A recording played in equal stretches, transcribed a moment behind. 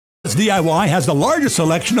DIY has the largest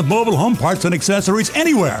selection of mobile home parts and accessories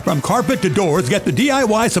anywhere. From carpet to doors, get the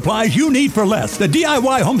DIY supplies you need for less. The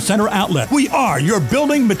DIY Home Center Outlet. We are your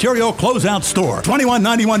building material closeout store.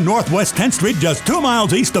 2191 Northwest 10th Street, just 2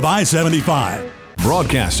 miles east of I-75.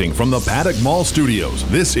 Broadcasting from the Paddock Mall Studios,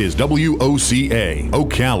 this is WOCA,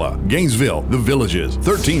 Ocala, Gainesville, The Villages,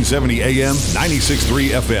 1370 AM, 96.3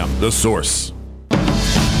 FM, The Source.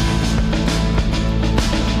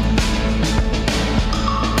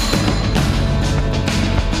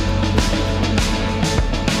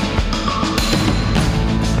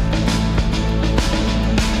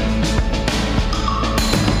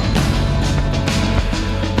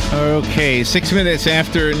 Okay, 6 minutes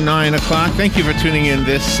after 9 o'clock. Thank you for tuning in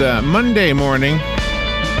this Monday morning.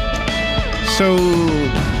 So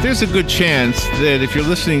there's a good chance that if you're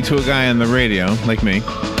listening to a guy on the radio, like me,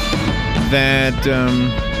 that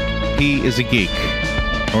he is a geek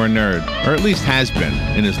or a nerd, or at least has been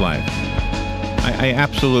in his life. I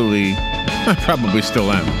absolutely, I probably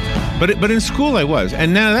still am. But in school I was.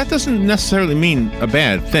 And now that doesn't necessarily mean a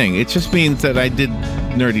bad thing. It just means that I did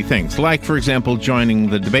nerdy things. Like, for example, joining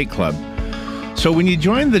the debate club. So when you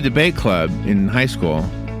join the debate club in high school,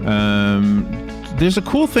 there's a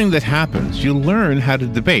cool thing that happens. You learn how to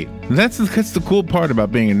debate. That's the cool part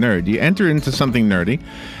about being a nerd. You enter into something nerdy,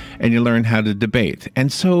 and you learn how to debate.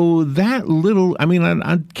 And so that little, I mean,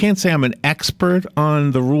 I can't say I'm an expert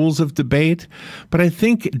on the rules of debate, but I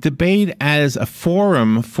think debate as a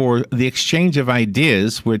forum for the exchange of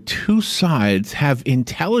ideas where two sides have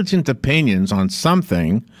intelligent opinions on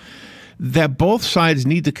something that both sides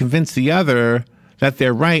need to convince the other that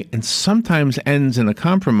they're right and sometimes ends in a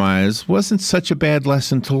compromise wasn't such a bad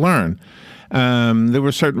lesson to learn. There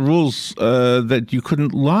were certain rules that you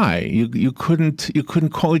couldn't lie. You couldn't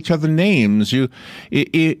call each other names.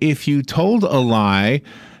 If you told a lie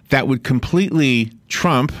that would completely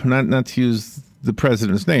trump, not to use the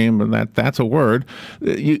president's name, but that's a word.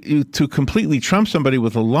 To completely trump somebody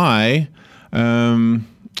with a lie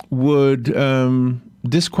would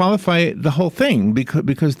disqualify the whole thing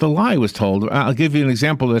because the lie was told. I'll give you an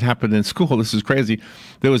example that happened in school. This is crazy.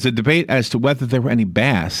 There was a debate as to whether there were any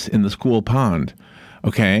bass in the school pond.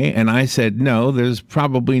 Okay, and I said, no, there's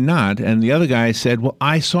probably not. And the other guy said, well,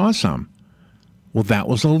 I saw some. Well, that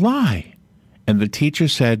was a lie. And the teacher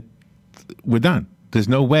said, we're done. There's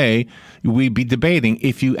no way we'd be debating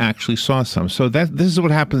if you actually saw some. So this is what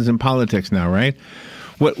happens in politics now, right?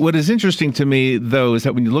 What is interesting to me, though, is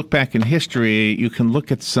that when you look back in history, you can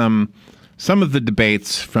look at some of the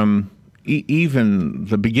debates from even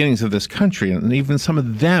the beginnings of this country, and even some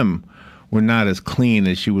of them were not as clean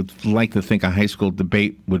as you would like to think a high school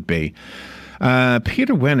debate would be.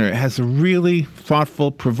 Peter Wehner has a really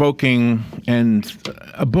thoughtful, provoking, and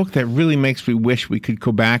a book that really makes me wish we could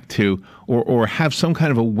go back to or have some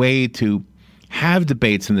kind of a way to have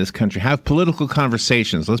debates in this country, have political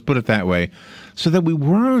conversations, let's put it that way, so that we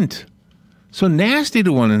weren't so nasty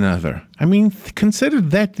to one another. I mean, consider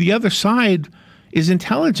that the other side is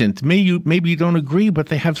intelligent. Maybe you don't agree, but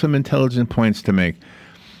they have some intelligent points to make.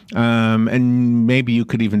 And maybe you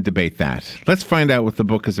could even debate that. Let's find out what the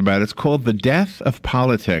book is about. It's called The Death of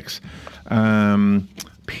Politics.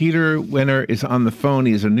 Peter Wehner is on the phone.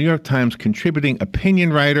 He is a New York Times contributing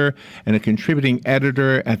opinion writer and a contributing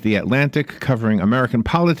editor at The Atlantic, covering American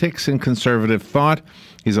politics and conservative thought.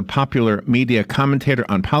 He's a popular media commentator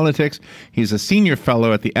on politics. He's a senior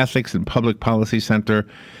fellow at the Ethics and Public Policy Center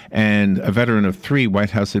and a veteran of 3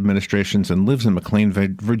 White House administrations and lives in McLean,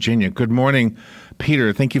 Virginia. Good morning,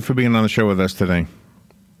 Peter. Thank you for being on the show with us today.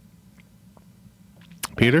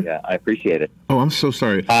 Peter? Yeah, I appreciate it. Oh, I'm so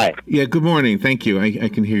sorry. Hi. Yeah, good morning. Thank you. I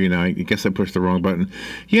can hear you now. I guess I pushed the wrong button.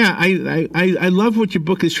 Yeah, I love what your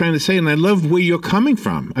book is trying to say, and I love where you're coming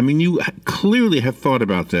from. I mean, you clearly have thought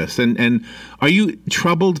about this. And are you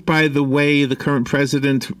troubled by the way the current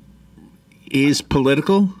president is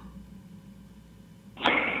political?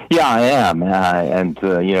 Yeah, I am. And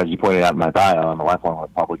as you pointed out in my bio, I'm a lifelong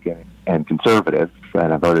Republican and conservative,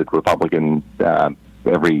 and I voted Republican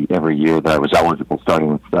every year that I was eligible, starting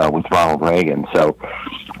with Ronald Reagan. So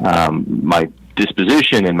my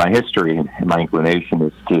disposition and my history and my inclination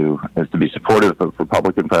is to be supportive of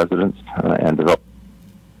Republican presidents, and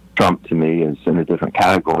Trump to me is in a different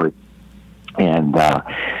category. And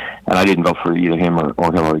I didn't vote for either him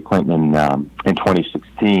or Hillary Clinton in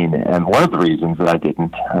 2016. And one of the reasons that I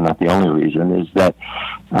didn't, and not the only reason, is that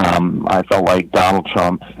I felt like Donald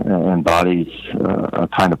Trump embodies a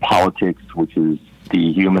kind of politics which is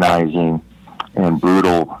dehumanizing and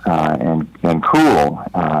brutal and cruel.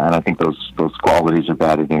 And I think those qualities are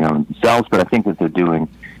bad in and of themselves, but I think that they're doing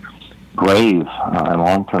grave and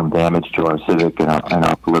long-term damage to our civic and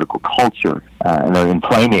our political culture, and they're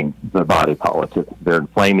inflaming the body politic. They're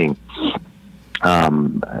inflaming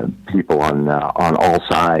people on all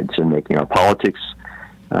sides and making our politics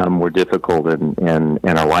more difficult and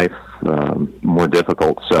our life more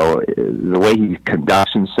difficult. So the way he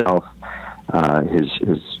conducts himself, his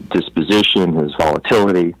disposition, his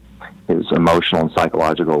volatility, his emotional and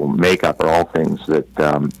psychological makeup are all things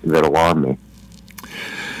that alarm me.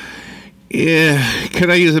 Yeah, could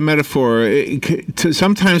I use a metaphor?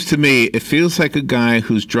 Sometimes to me, it feels like a guy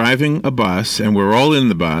who's driving a bus, and we're all in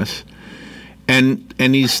the bus, and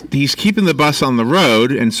he's keeping the bus on the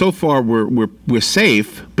road, and so far we're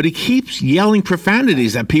safe, but he keeps yelling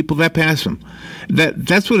profanities at people that pass him.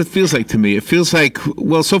 That's what it feels like to me. It feels like,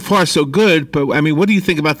 well, so far so good, but I mean, what do you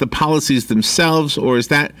think about the policies themselves, or is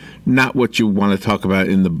that not what you want to talk about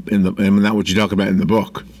in the not what you talk about in the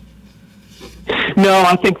book? No,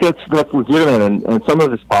 I think that's legitimate, and some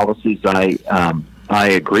of his policies I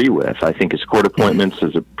agree with. I think his court appointments,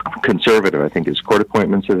 as a conservative, I think his court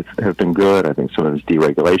appointments have been good. I think some of his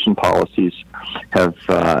deregulation policies have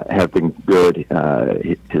been good.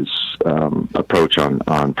 His approach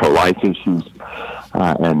on pro-life issues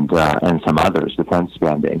and some others, defense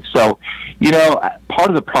spending. So, part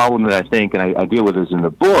of the problem that I think, and I deal with this in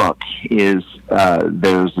the book, is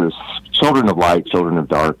there's this children of light, children of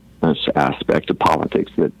darkness aspect of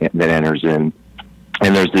politics that enters in,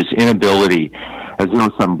 and there's this inability, as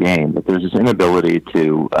though some game, but there's this inability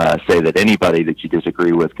to say that anybody that you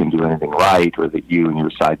disagree with can do anything right, or that you and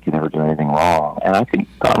your side can never do anything wrong. And I think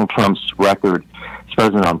Donald Trump's record as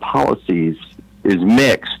president on policies is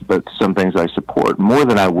mixed, but some things I support more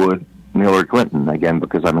than I would Hillary Clinton, again,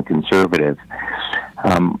 because I'm a conservative.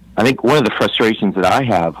 I think one of the frustrations that I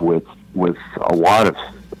have with a lot of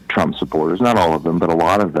Trump supporters, not all of them, but a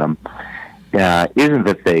lot of them, isn't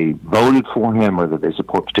that they voted for him or that they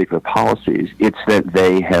support particular policies. It's that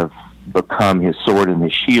they have become his sword and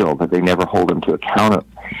his shield, that they never hold him to account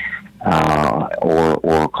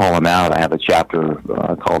or call him out. I have a chapter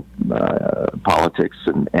called Politics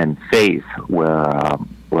and Faith, where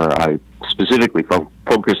I specifically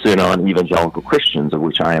focus in on evangelical Christians, of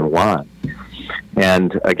which I am one.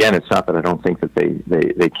 And again, it's not that I don't think that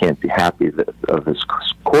they can't be happy of his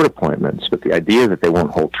court appointments, but the idea that they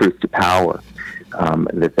won't hold truth to power,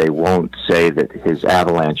 that they won't say that his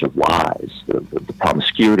avalanche of lies, the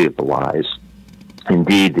promiscuity of the lies,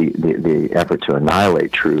 indeed the effort to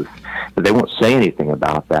annihilate truth, that they won't say anything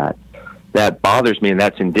about that. That bothers me, and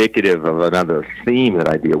that's indicative of another theme that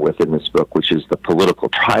I deal with in this book, which is the political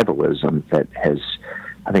tribalism that has,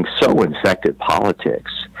 I think, so infected politics,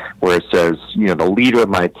 where it says, the leader of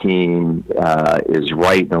my team is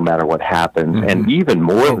right no matter what happens, and even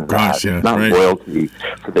more than that, it's not loyalty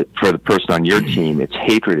for the person on your team, it's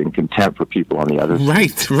hatred and contempt for people on the other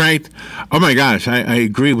side. Right. Oh my gosh, I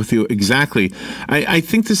agree with you exactly. I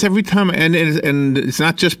think this every time, and it's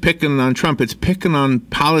not just picking on Trump, it's picking on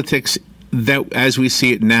politics that as we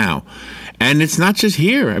see it now. And it's not just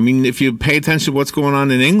here. I mean, if you pay attention to what's going on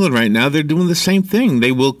in England right now, they're doing the same thing.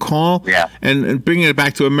 They will call and bringing it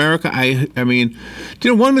back to America. I mean,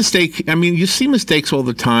 one mistake, you see mistakes all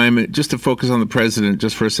the time, just to focus on the president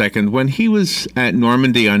just for a second. When he was at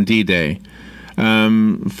Normandy on D-Day,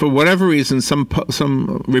 for whatever reason,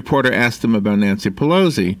 some reporter asked him about Nancy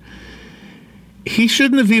Pelosi. He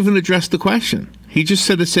shouldn't have even addressed the question. He just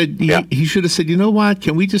he should have said, you know what,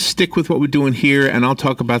 can we just stick with what we're doing here, and I'll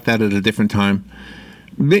talk about that at a different time.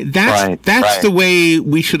 That's the way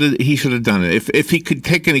he should have done it. If he could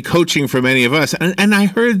take any coaching from any of us, and I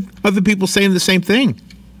heard other people saying the same thing.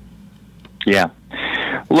 Yeah.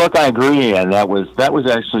 Look, I agree, and that was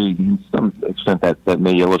actually, to some extent, that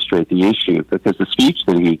may illustrate the issue, because the speech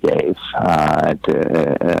that he gave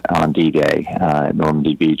on D-Day at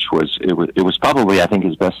Normandy Beach was probably, I think,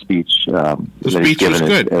 his best speech that he's given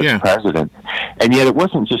as president. And yet, it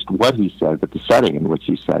wasn't just what he said, but the setting in which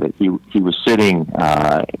he said it. He was sitting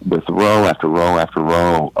with row after row after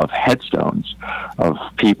row of headstones of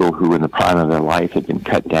people who, in the prime of their life, had been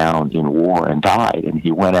cut down in war and died, and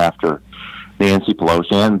he went after Nancy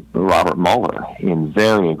Pelosi and Robert Mueller in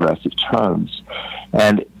very aggressive terms.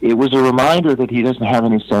 And it was a reminder that he doesn't have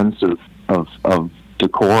any sense of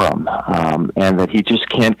decorum, and that he just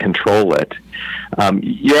can't control it.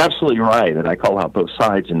 You're absolutely right, and I call out both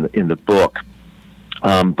sides in the book.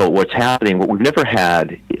 But what's happening, what we've never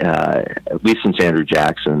had, at least since Andrew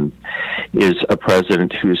Jackson, is a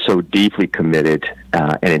president who is so deeply committed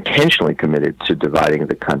and intentionally committed to dividing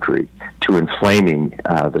the country, to inflaming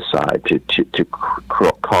the side, to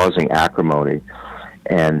causing acrimony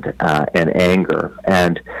and anger.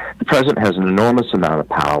 And the president has an enormous amount of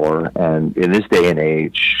power, and in this day and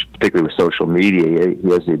age, particularly with social media, he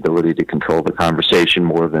has the ability to control the conversation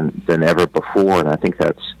more than ever before, and I think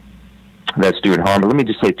that's doing harm. But let me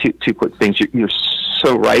just say two quick things. You're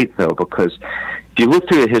so right, though, because if you look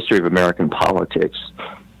through the history of American politics,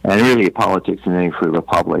 and really politics in any free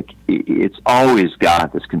republic, it's always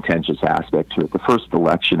got this contentious aspect to it. The first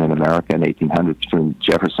election in America in 1800 between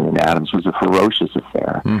Jefferson and Adams was a ferocious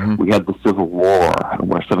affair. Mm-hmm. We had the Civil War,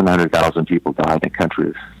 where 700,000 people died in a country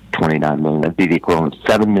of 29 million. That'd be the equivalent of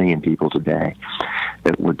 7 million people today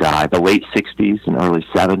that would die. The late 60s and early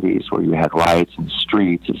 70s, where you had riots in the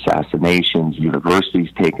streets, assassinations, universities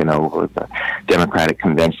taken over, the Democratic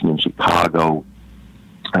Convention in Chicago,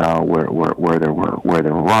 where there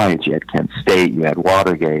were riots. You had Kent State, you had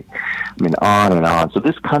Watergate, I mean, on and on. So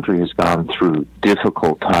this country has gone through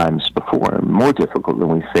difficult times before, more difficult than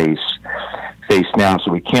we face now.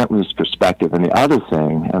 So we can't lose perspective. And the other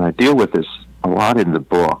thing, and I deal with this a lot in the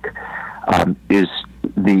book, is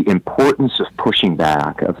the importance of pushing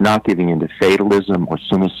back, of not giving into fatalism or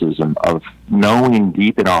cynicism, of knowing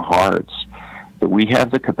deep in our hearts that we have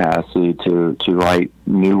the capacity to write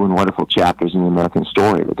new and wonderful chapters in the American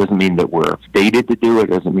story. That doesn't mean that we're fated to do it. It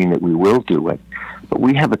doesn't mean that we will do it. But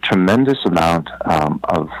we have a tremendous amount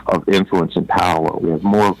of influence and power. We have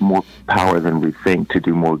more power than we think to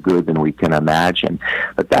do more good than we can imagine.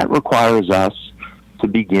 But that requires us to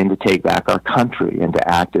begin to take back our country and to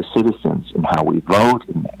act as citizens in how we vote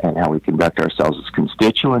and how we conduct ourselves as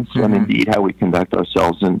constituents, mm-hmm. and indeed how we conduct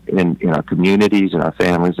ourselves in our communities, in our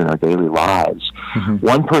families, in our daily lives. Mm-hmm.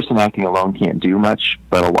 One person acting alone can't do much,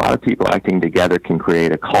 but a lot of people acting together can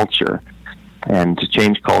create a culture. And to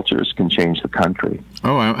change cultures can change the country.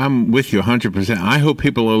 Oh, I'm with you 100%. I hope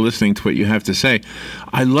people are listening to what you have to say.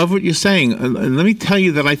 I love what you're saying. Let me tell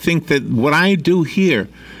you that I think that what I do here,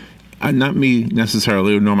 not me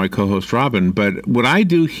necessarily, nor my co-host Robin, but what I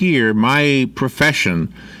do here, my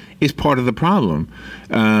profession, is part of the problem.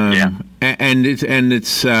 And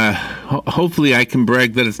it's hopefully I can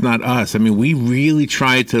brag that it's not us. I mean, we really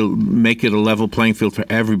try to make it a level playing field for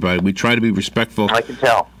everybody. We try to be respectful. I can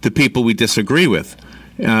tell. To people we disagree with.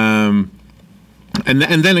 And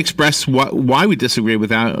then express why we disagree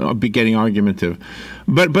without getting argumentative,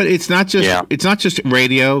 but it's not just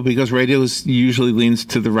radio, because radio usually leans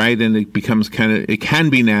to the right and it becomes it can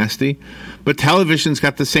be nasty, but television's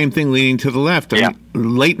got the same thing leaning to the left. I mean,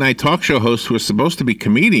 late night talk show hosts who are supposed to be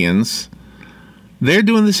comedians, they're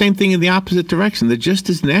doing the same thing in the opposite direction. They're just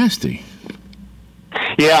as nasty.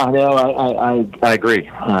 Yeah, no, I agree.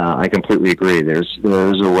 I completely agree. There's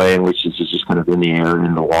a way in which this is just kind of in the air and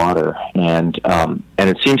in the water, and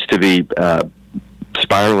it seems to be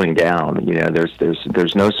spiraling down. You know,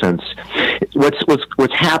 there's no sense.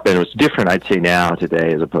 What's happened? What's different, I'd say, now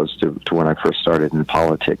today as opposed to when I first started in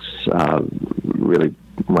politics. Really,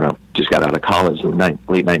 when I just got out of college in the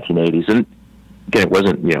late 1980s, and again, it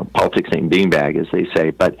wasn't, politics ain't beanbag, as they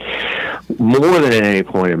say, but more than at any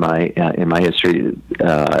point in my history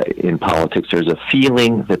in politics, there's a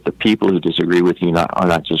feeling that the people who disagree with you are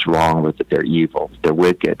not just wrong, but that they're evil, they're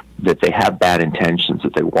wicked, that they have bad intentions,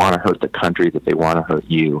 that they want to hurt the country, that they want to hurt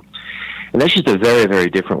you. And that's just a very, very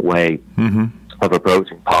different way mm-hmm. of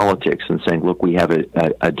approaching politics and saying, look, we have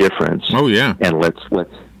a difference. Oh, yeah. And let's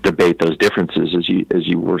debate those differences, as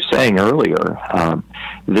you were saying earlier.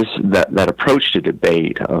 That approach to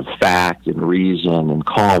debate of fact and reason and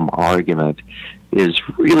calm argument is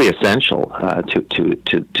really essential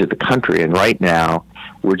to the country. And right now,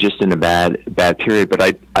 we're just in a bad period. But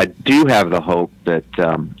I do have the hope that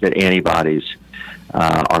antibodies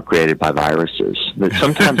are created by viruses. That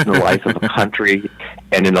sometimes in the life of a country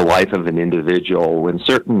and in the life of an individual, when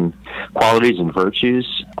certain qualities and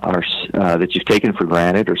virtues are that you've taken for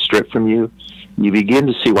granted or stripped from you, you begin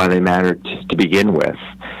to see why they mattered to begin with.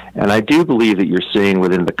 And I do believe that you're seeing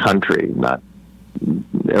within the country, not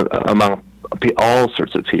among all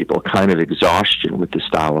sorts of people, kind of exhaustion with this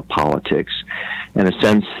style of politics, and a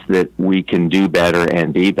sense that we can do better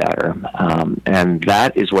and be better. And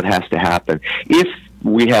that is what has to happen. If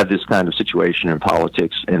we had this kind of situation in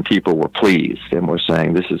politics and people were pleased and were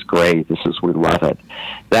saying, this is great, we love it,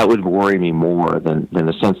 that would worry me more than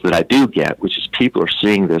the sense that I do get, which is people are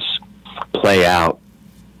seeing this play out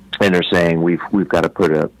and they're saying we've got to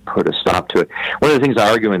put a stop to it. One of the things I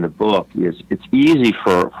argue in the book is it's easy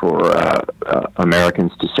for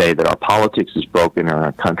Americans to say that our politics is broken and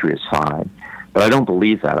our country is fine. But I don't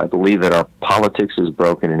believe that. I believe that our politics is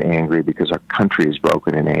broken and angry because our country is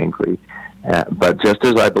broken and angry. But just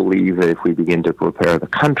as I believe that if we begin to prepare the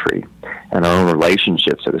country and our own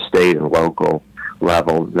relationships at a state and local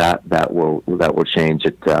level, that will change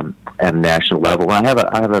at a national level. I have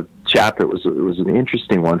a chapter. It was an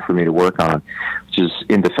interesting one for me to work on, which is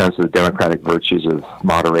in defense of the democratic virtues of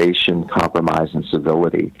moderation, compromise, and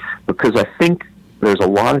civility, because I think there's a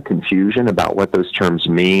lot of confusion about what those terms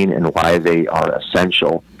mean and why they are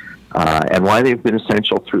essential, and why they've been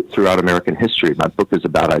essential throughout American history. My book is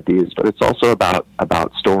about ideas, but it's also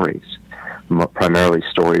about stories, primarily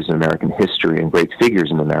stories in American history and great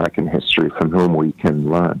figures in American history from whom we can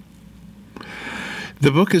learn. The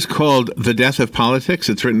book is called The Death of Politics.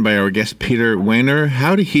 It's written by our guest, Peter Wehner.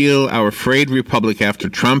 How to Heal Our Frayed Republic After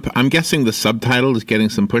Trump. I'm guessing the subtitle is getting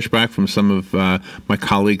some pushback from some of my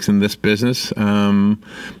colleagues in this business.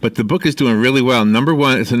 But the book is doing really well.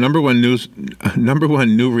 It's a number one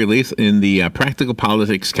new release in the practical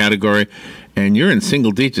politics category. And you're in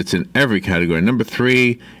single digits in every category. Number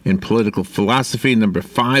 3 in political philosophy, number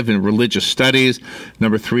 5 in religious studies,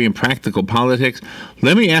 number 3 in practical politics.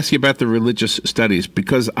 Let me ask you about the religious studies,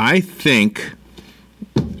 because I think,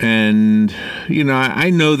 and, I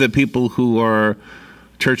know that people who are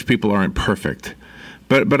church people aren't perfect,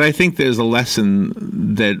 but I think there's a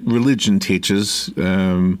lesson that religion teaches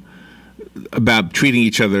about treating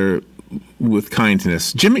each other with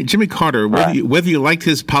kindness. Jimmy Carter, whether you liked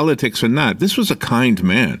his politics or not, this was a kind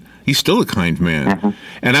man. He's still a kind man. Mm-hmm.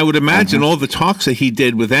 And I would imagine all the talks that he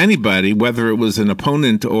did with anybody, whether it was an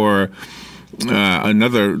opponent or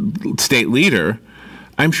another state leader,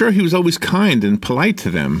 I'm sure he was always kind and polite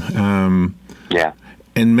to them.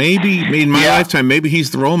 And maybe in my lifetime, maybe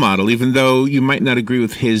he's the role model, even though you might not agree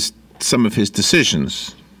with some of his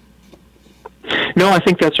decisions. No, I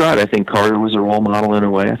think that's right. I think Carter was a role model in a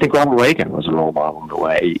way. I think Ronald Reagan was a role model in a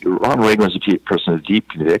way. Ronald Reagan was a person of deep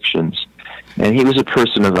convictions, and he was a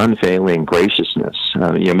person of unfailing graciousness.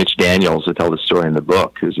 Mitch Daniels, I tell the story in the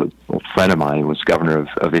book, who's a old friend of mine, who was governor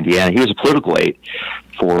of Indiana. He was a political aide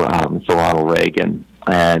for Ronald Reagan,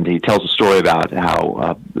 and he tells a story about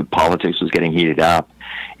how politics was getting heated up,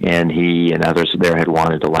 and he and others there had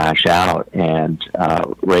wanted to lash out, and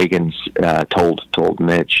Reagan told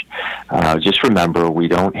Mitch, just remember, we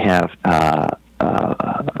don't have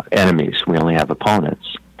enemies, we only have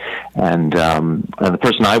opponents. And the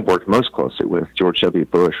person I worked most closely with, George W.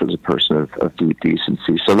 Bush, was a person of deep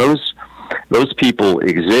decency. So those people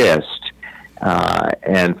exist,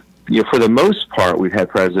 and for the most part, we've had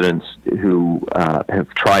presidents who have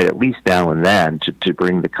tried at least now and then to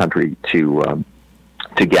bring the country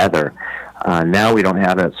together. Now we don't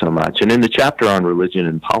have that so much. And in the chapter on religion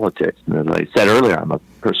and politics, and as I said earlier, I'm a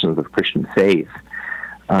person of the Christian faith.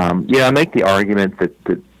 I make the argument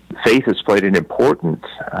that faith has played an important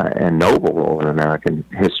and noble role in American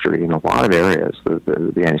history in a lot of areas.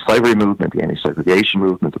 The anti-slavery movement, the anti-segregation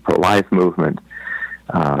movement, the pro-life movement,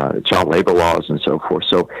 child labor laws, and so forth.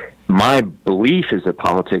 So my belief is that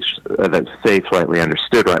politics, that faith rightly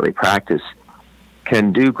understood, rightly practiced,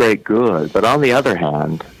 can do great good. But on the other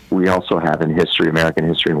hand, we also have in history, American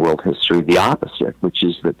history and world history, the opposite, which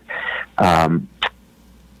is that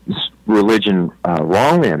religion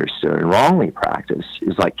wrongly understood and wrongly practiced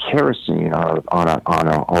is like kerosene on a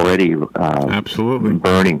already absolutely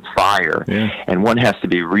burning fire. Yeah. And one has to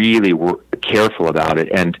be really careful about it.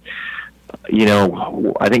 And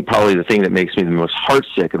I think probably the thing that makes me the most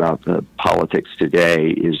heartsick about the politics today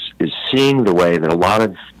is seeing the way that a lot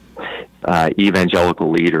of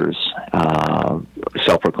evangelical leaders,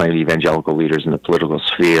 self-proclaimed evangelical leaders in the political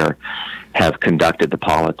sphere, have conducted the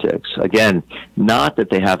politics. Again, not that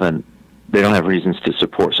they don't have reasons to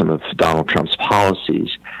support some of Donald Trump's policies,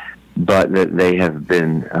 but that they have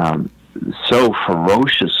been so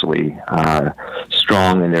ferociously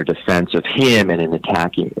strong in their defense of him and in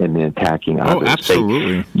attacking others. Oh,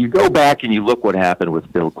 absolutely. You go back and you look what happened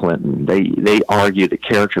with Bill Clinton. They argued that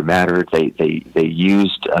character mattered. They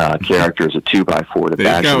used character as a 2x4 to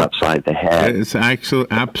bash him upside the head. It's actually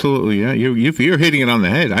absolutely, yeah. You're hitting it on the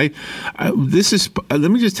head.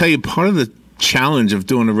 Let me just tell you, part of the challenge of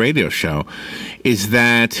doing a radio show is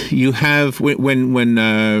that you have,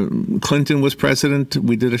 when Clinton was president,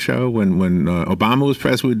 we did a show. When Obama was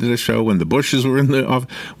president, we did a show. When the Bushes were in the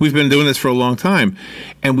office, we've been doing this for a long time,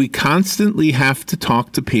 and we constantly have to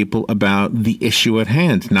talk to people about the issue at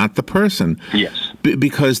hand, not the person. Yes,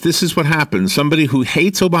 because this is what happens. Somebody who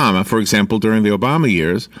hates Obama, for example, during the Obama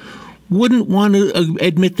years, wouldn't want to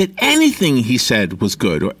admit that anything he said was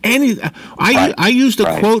good or any. I used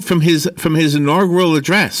a quote from his inaugural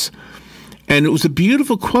address, and it was a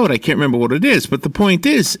beautiful quote. I can't remember what it is, but the point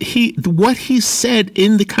is, what he said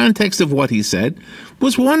in the context of what he said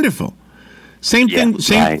was wonderful. Same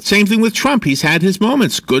thing with Trump. He's had his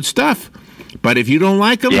moments, good stuff. But if you don't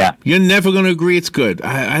like them, Yeah. you're never going to agree it's good.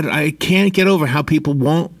 I can't get over how people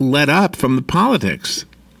won't let up from the politics.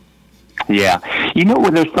 Yeah.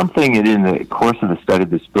 Well, there's something in the course of the study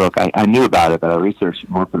of this book, I knew about it, but I researched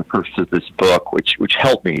more for the purpose of this book, which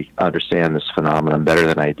helped me understand this phenomenon better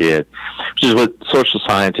than I did, which is what social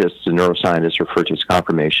scientists and neuroscientists refer to as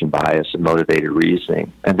confirmation bias and motivated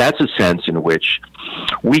reasoning. And that's a sense in which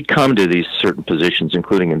we come to these certain positions,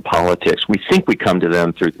 including in politics. We think we come to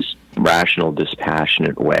them through this rational,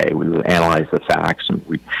 dispassionate way. We would analyze the facts and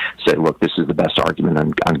we say, look, this is the best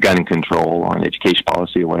argument on gun control or on education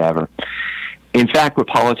policy or whatever. In fact, what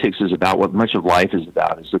politics is about, what much of life is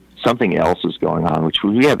about, is that something else is going on, which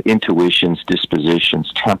we have intuitions, dispositions,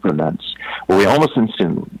 temperaments, where we almost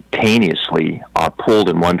instantaneously are pulled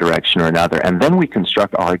in one direction or another, and then we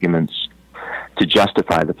construct arguments to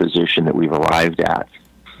justify the position that we've arrived at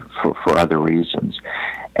for other reasons.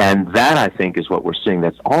 And that, I think, is what we're seeing.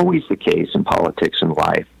 That's always the case in politics and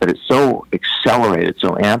life, but it's so accelerated,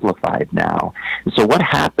 so amplified now. And so what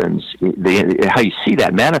happens, how you see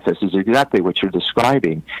that manifest is exactly what you're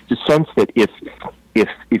describing. It's a sense that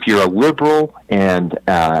if you're a liberal and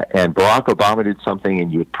Barack Obama did something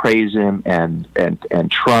and you would praise him, and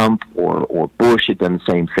Trump or Bush had done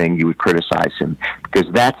the same thing, you would criticize him because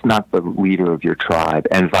that's not the leader of your tribe,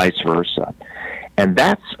 and vice versa. And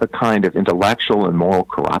that's a kind of intellectual and moral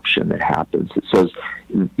corruption that happens. It says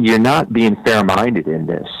you're not being fair-minded in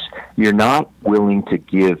this. You're not willing to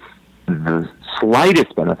give the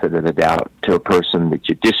slightest benefit of the doubt to a person that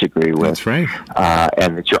you disagree with. That's right.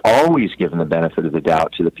 And that you're always giving the benefit of the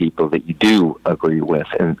doubt to the people that you do agree with.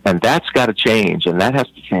 And that's got to change. And that has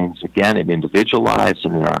to change, again, in individual lives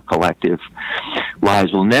and in our collective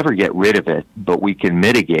lives. We'll never get rid of it, but we can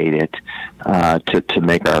mitigate it to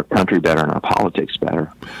make our country better and our politics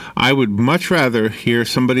better. I would much rather hear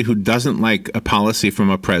somebody who doesn't like a policy from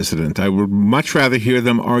a president. I would much rather hear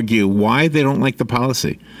them argue why they don't like the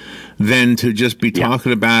policy than to just be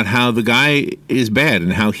talking about how the guy is bad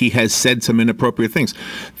and how he has said some inappropriate things.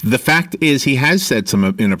 The fact is he has said some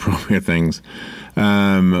inappropriate things.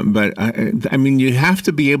 But I mean, you have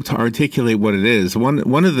to be able to articulate what it is.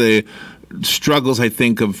 One of the struggles, I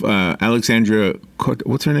think, of Alexandria,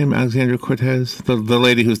 what's her name? Alexandria Cortez, the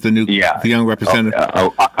lady who's the young representative.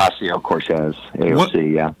 Ocasio-Cortez,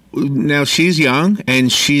 AOC, yeah. Now she's young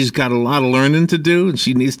and she's got a lot of learning to do, and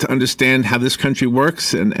she needs to understand how this country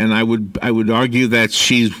works. And I would argue that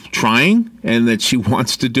she's trying and that she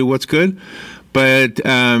wants to do what's good. But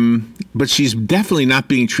she's definitely not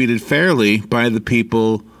being treated fairly by the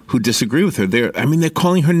people who disagree with her. They're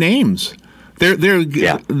calling her names.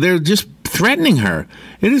 They're just threatening her.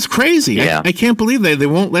 It is crazy. Yeah. I can't believe they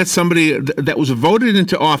won't let somebody that was voted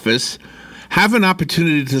into office have an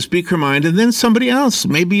opportunity to speak her mind, and then somebody else,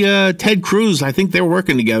 maybe Ted Cruz. I think they're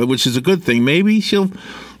working together, which is a good thing. Maybe she'll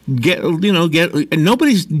get. And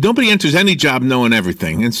nobody enters any job knowing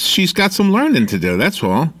everything, and she's got some learning to do. That's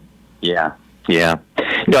all. Yeah. Yeah.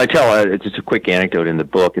 I tell just a quick anecdote in the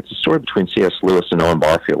book. It's a story between C.S. Lewis and Owen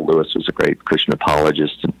Barfield. Lewis was a great Christian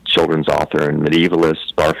apologist and children's author and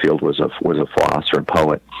medievalist. Barfield was a philosopher and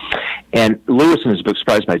poet. And Lewis, in his book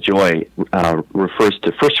Surprised by Joy, refers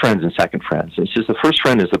to first friends and second friends. And he says the first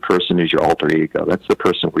friend is the person who's your alter ego. That's the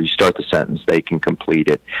person where you start the sentence, they can complete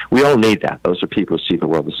it. We all need that. Those are people who see the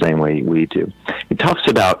world the same way we do. He talks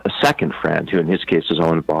about a second friend, who in his case is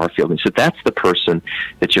Owen Barfield. And he said that's the person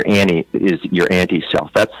that your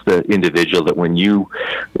anti-self. That's the individual that when you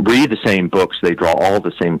read the same books, they draw all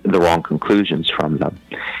the wrong conclusions from them.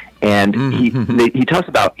 And he talks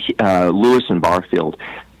about Lewis and Barfield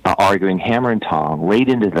arguing hammer and tong late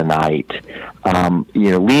into the night,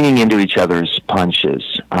 leaning into each other's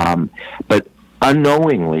punches, but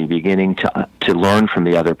unknowingly beginning to learn from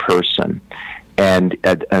the other person, and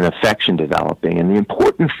an affection developing. And the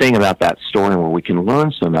important thing about that story, where we can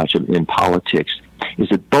learn so much in politics, is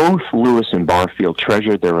that both Lewis and Barfield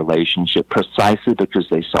treasured their relationship precisely because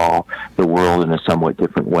they saw the world in a somewhat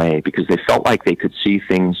different way, because they felt like they could see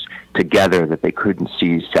things together that they couldn't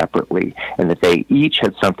see separately, and that they each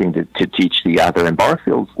had something to teach the other. And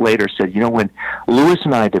Barfield later said, when Lewis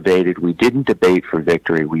and I debated, we didn't debate for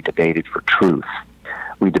victory, we debated for truth.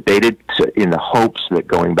 We debated in the hopes that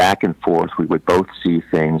going back and forth, we would both see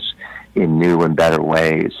things in new and better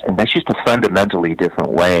ways. And that's just a fundamentally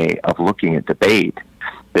different way of looking at debate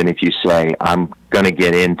than if you say, I'm going to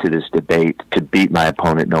get into this debate to beat my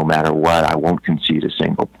opponent no matter what. I won't concede a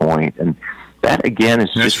single point. And that again is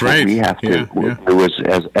just what we have to do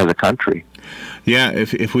as a country. Yeah,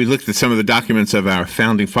 if we looked at some of the documents of our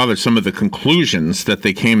founding fathers, some of the conclusions that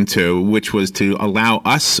they came to, which was to allow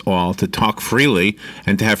us all to talk freely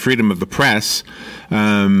and to have freedom of the press,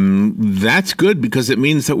 that's good, because it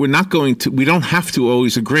means that we don't have to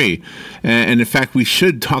always agree. And in fact, we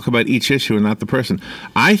should talk about each issue and not the person.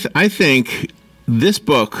 I think this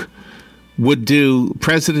book would do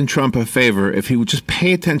President Trump a favor if he would just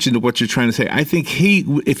pay attention to what you're trying to say. I think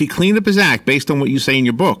if he cleaned up his act based on what you say in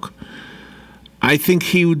your book, I think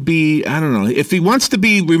he would be, I don't know, if he wants to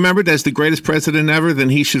be remembered as the greatest president ever, then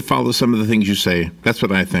he should follow some of the things you say. That's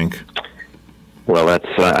what I think. Well, that's,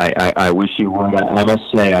 I wish you would. I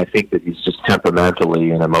must say, I think that he's just temperamentally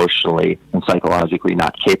and emotionally and psychologically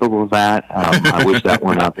not capable of that. I wish that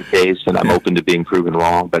were not the case, and I'm open to being proven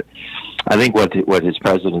wrong. But I think what his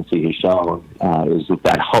presidency has shown is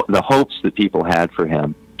that the hopes that people had for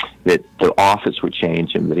him, that the office would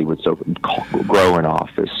change him, that he would grow in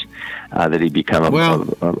office, that he'd become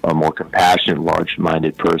a more compassionate,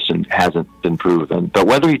 large-minded person, hasn't been proven. But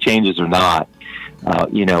whether he changes or not,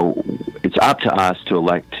 it's up to us to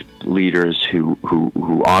elect leaders who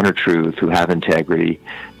honor truth, who have integrity,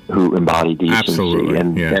 who embody decency. Absolutely.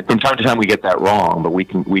 And from time to time we get that wrong, but we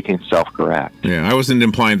can self-correct. Yeah, I wasn't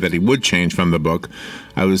implying that he would change from the book.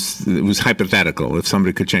 It was hypothetical, if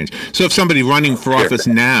somebody could change. So if somebody running for office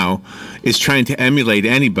now is trying to emulate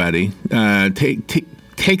anybody,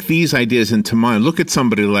 take these ideas into mind. Look at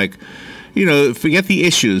somebody like, forget the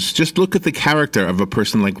issues. Just look at the character of a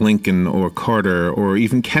person like Lincoln or Carter or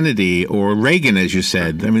even Kennedy or Reagan, as you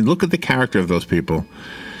said. I mean, look at the character of those people.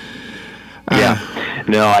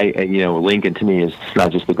 Lincoln to me is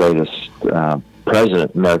not just the greatest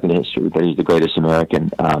president in American history, but he's the greatest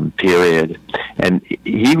American, period. And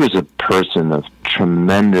he was a person of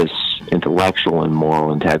tremendous intellectual and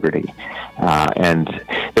moral integrity. And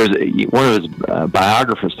there's one of his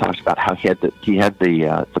biographers talks about how he had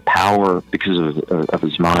the power, because of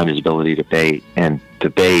his mind, his ability to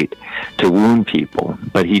debate, to wound people,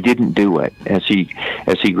 but he didn't do it. As he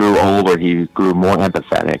grew older, he grew more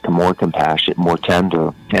empathetic, more compassionate, more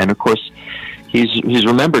tender, and of course, he's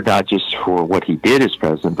remembered not just for what he did as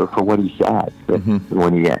president, but for what he said.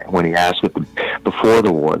 When he asked before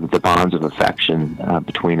the war that the bonds of affection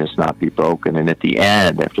between us not be broken, and at the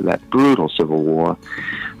end, after that brutal civil war,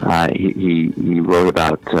 he wrote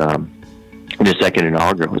about. In his second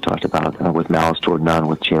inaugural, he talked about with malice toward none,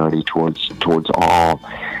 with charity towards all,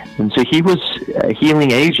 and so he was a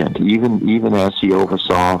healing agent, even as he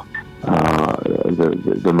oversaw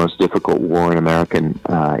the most difficult war in American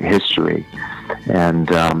history. And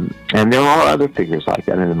there are other figures like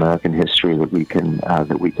that in American history that we can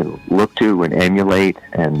look to and emulate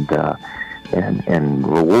and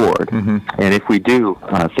reward. And if we do,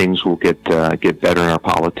 things will get better in our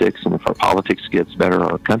politics, and if our politics gets better,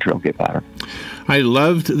 our country will get better. I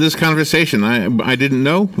loved this conversation. I didn't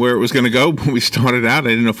know where it was going to go when we started out. I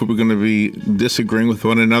didn't know if we were going to be disagreeing with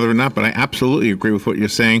one another or not, but I absolutely agree with what you're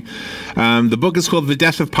saying. The book is called The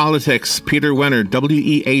Death of Politics, Peter Wehner,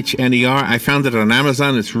 Wehner. I found it on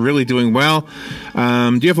Amazon. It's really doing well.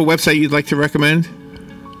 Do you have a website you'd like to recommend?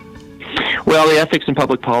 Well, the Ethics and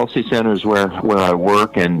Public Policy Center is where I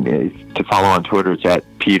work, and to follow on Twitter, it's at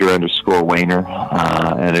Peter_Wehner.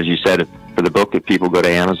 And as you said, for the book, if people go to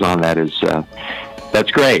Amazon,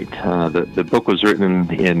 that's great. The book was written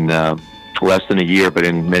in less than a year, but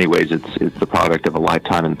in many ways, it's the product of a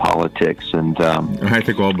lifetime in politics. And I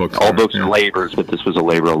think all books are labors, but this was a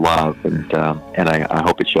labor of love, and I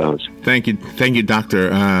hope it shows. Thank you,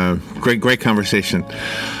 Doctor. Great conversation.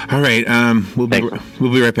 All right, we'll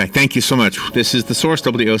be right back. Thank you so much. This is The Source,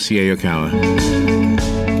 WOCA Ocala.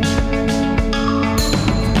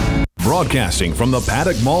 Broadcasting from the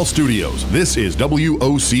Paddock Mall Studios, this is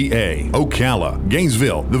WOCA, Ocala,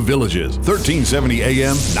 Gainesville, The Villages, 1370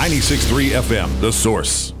 AM, 96.3 FM, The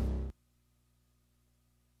Source.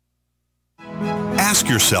 Ask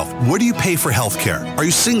yourself, what do you pay for health care? Are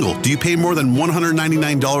you single? Do you pay more than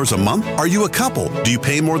 $199 a month? Are you a couple? Do you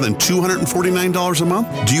pay more than $249 a month?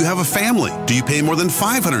 Do you have a family? Do you pay more than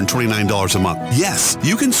 $529 a month? Yes,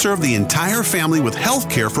 you can serve the entire family with health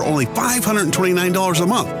care for only $529 a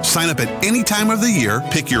month. Sign up at any time of the year,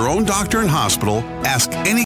 pick your own doctor and hospital, ask any